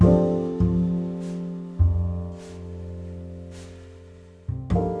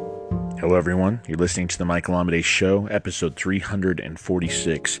Hello, everyone. You're listening to the Michael Amidei Show, episode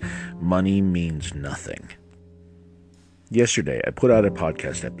 346. Money means nothing. Yesterday, I put out a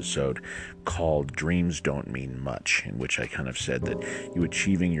podcast episode called Dreams Don't Mean Much, in which I kind of said that you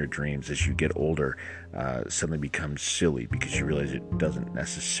achieving your dreams as you get older suddenly becomes silly because you realize it doesn't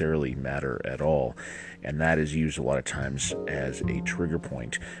necessarily matter at all. And that is used a lot of times as a trigger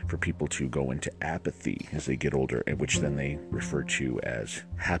point for people to go into apathy as they get older, which then they refer to as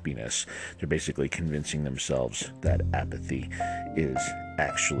happiness. They're basically convincing themselves that apathy is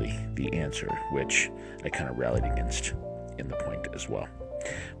actually the answer, which I kind of rallied against in the point as well.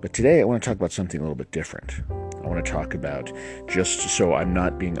 But today I want to talk about something a little bit different. I want to talk about, just so I'm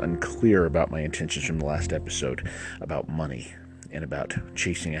not being unclear about my intentions from the last episode, about money and about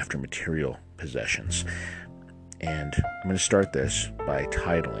chasing after material possessions. And I'm going to start this by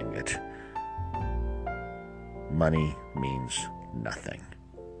titling it, Money Means Nothing.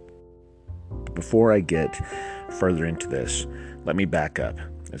 Before I get further into this, let me back up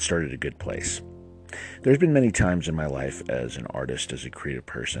and start at a good place. There's been many times in my life as an artist, as a creative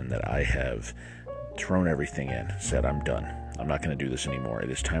person, that I have thrown everything in, said, I'm done. I'm not going to do this anymore. It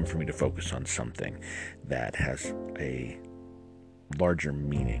is time for me to focus on something that has a larger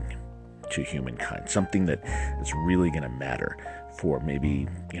meaning to humankind, something that is really going to matter for maybe,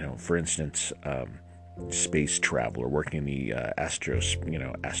 for instance, space travel or working in the astro or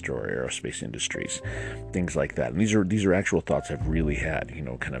aerospace industries, things like that. And these are actual thoughts I've really had,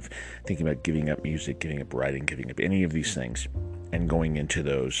 kind of thinking about giving up music, giving up writing, giving up any of these things and going into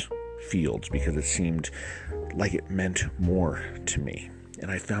those fields because it seemed like it meant more to me.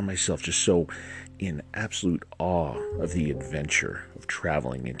 And I found myself just so in absolute awe of the adventure of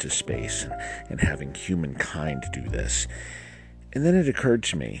traveling into space and having humankind do this. And then it occurred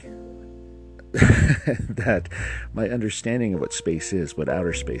to me that my understanding of what space is, what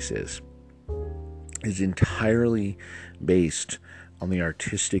outer space is entirely based on the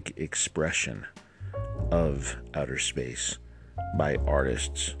artistic expression of outer space by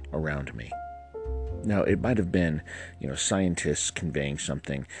artists around me. Now, it might have been, scientists conveying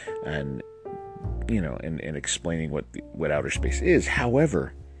something and explaining what outer space is.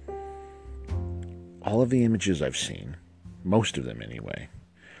 However, all of the images I've seen, most of them anyway,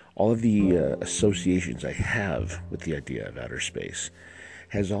 all of the associations I have with the idea of outer space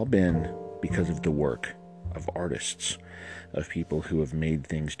has all been because of the work of artists, of people who have made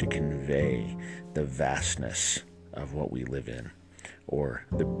things to convey the vastness of what we live in, or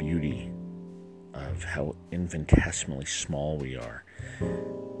the beauty of how infinitesimally small we are,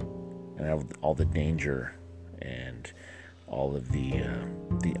 and all the danger and all of the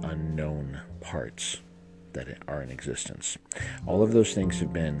unknown parts that are in existence. All of those things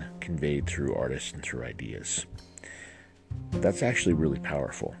have been conveyed through artists and through ideas. That's actually really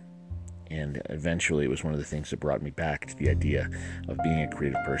powerful. And eventually it was one of the things that brought me back to the idea of being a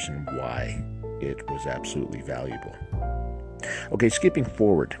creative person, why it was absolutely valuable. Okay, skipping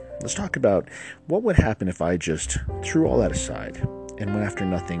forward, let's talk about what would happen if I just threw all that aside and went after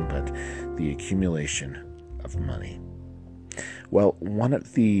nothing but the accumulation of money. Well, one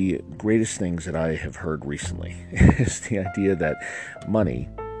of the greatest things that I have heard recently is the idea that money,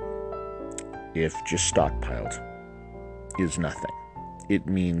 if just stockpiled, is nothing. It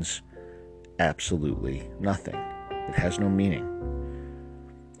means absolutely nothing. It has no meaning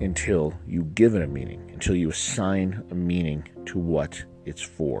until you give it a meaning, until you assign a meaning to what it's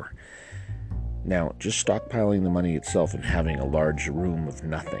for. Now, just stockpiling the money itself and having a large room of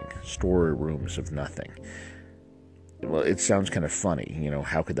nothing, storerooms of nothing, well, it sounds kind of funny,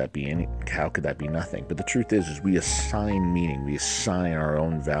 how could that be nothing? But the truth is we assign meaning, we assign our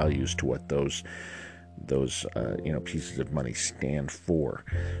own values to what those pieces of money stand for.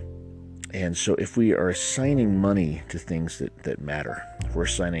 And so if we are assigning money to things that matter, if we're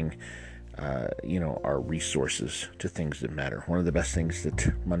assigning our resources to things that matter, one of the best things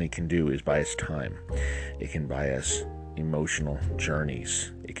that money can do is buy us time. It can buy us emotional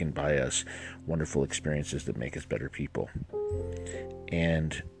journeys. It can buy us wonderful experiences that make us better people.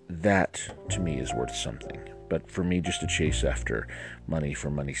 And that, to me, is worth something. But for me, just to chase after money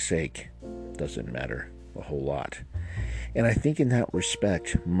for money's sake doesn't matter a whole lot. And I think in that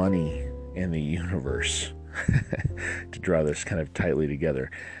respect, money and the universe, to draw this kind of tightly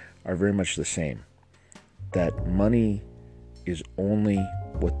together, are very much the same. That money is only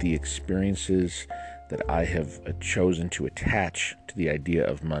what the experiences that I have chosen to attach to the idea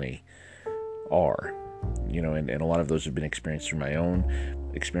of money are. And a lot of those have been experienced through my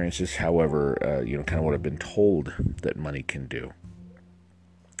own experiences. However, kind of what I've been told that money can do.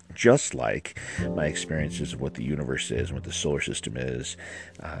 Just like my experiences of what the universe is, and what the solar system is,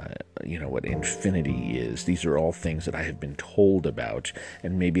 what infinity is. These are all things that I have been told about,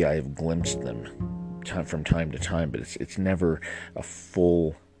 and maybe I have glimpsed them from time to time, but it's never a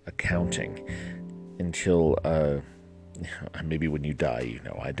full accounting until maybe when you die.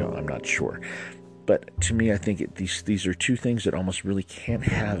 I'm not sure. But to me, I think these are two things that almost really can't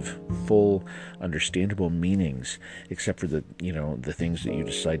have full, understandable meanings, except for the things that you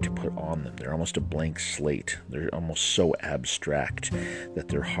decide to put on them. They're almost a blank slate. They're almost so abstract that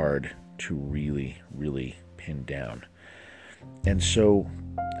they're hard to really, really pin down. And so,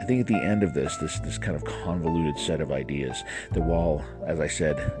 I think at the end of this kind of convoluted set of ideas, that while, as I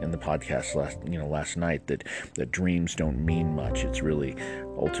said in the podcast last night, that dreams don't mean much, it's really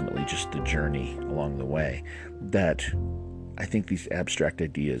ultimately just the journey along the way, that I think these abstract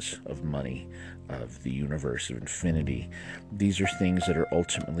ideas of money, of the universe, of infinity, these are things that are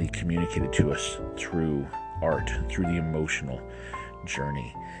ultimately communicated to us through art, through the emotional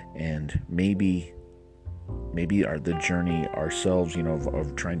journey. And maybe the journey ourselves,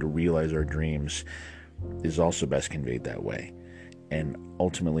 of trying to realize our dreams is also best conveyed that way. And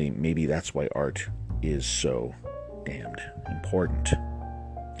ultimately, maybe that's why art is so damned important.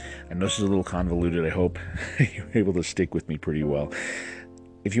 I know this is a little convoluted. I hope you're able to stick with me pretty well.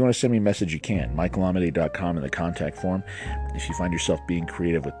 If you want to send me a message, you can. michaelamade.com in the contact form. If you find yourself being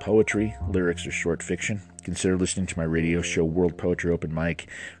creative with poetry, lyrics, or short fiction, consider listening to my radio show, World Poetry Open Mic.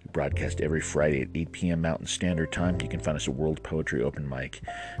 We broadcast every Friday at 8 p.m. Mountain Standard Time. You can find us at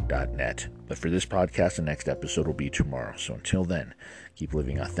worldpoetryopenmic.net. But for this podcast, the next episode will be tomorrow. So until then, keep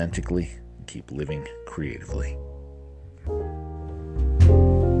living authentically and keep living creatively.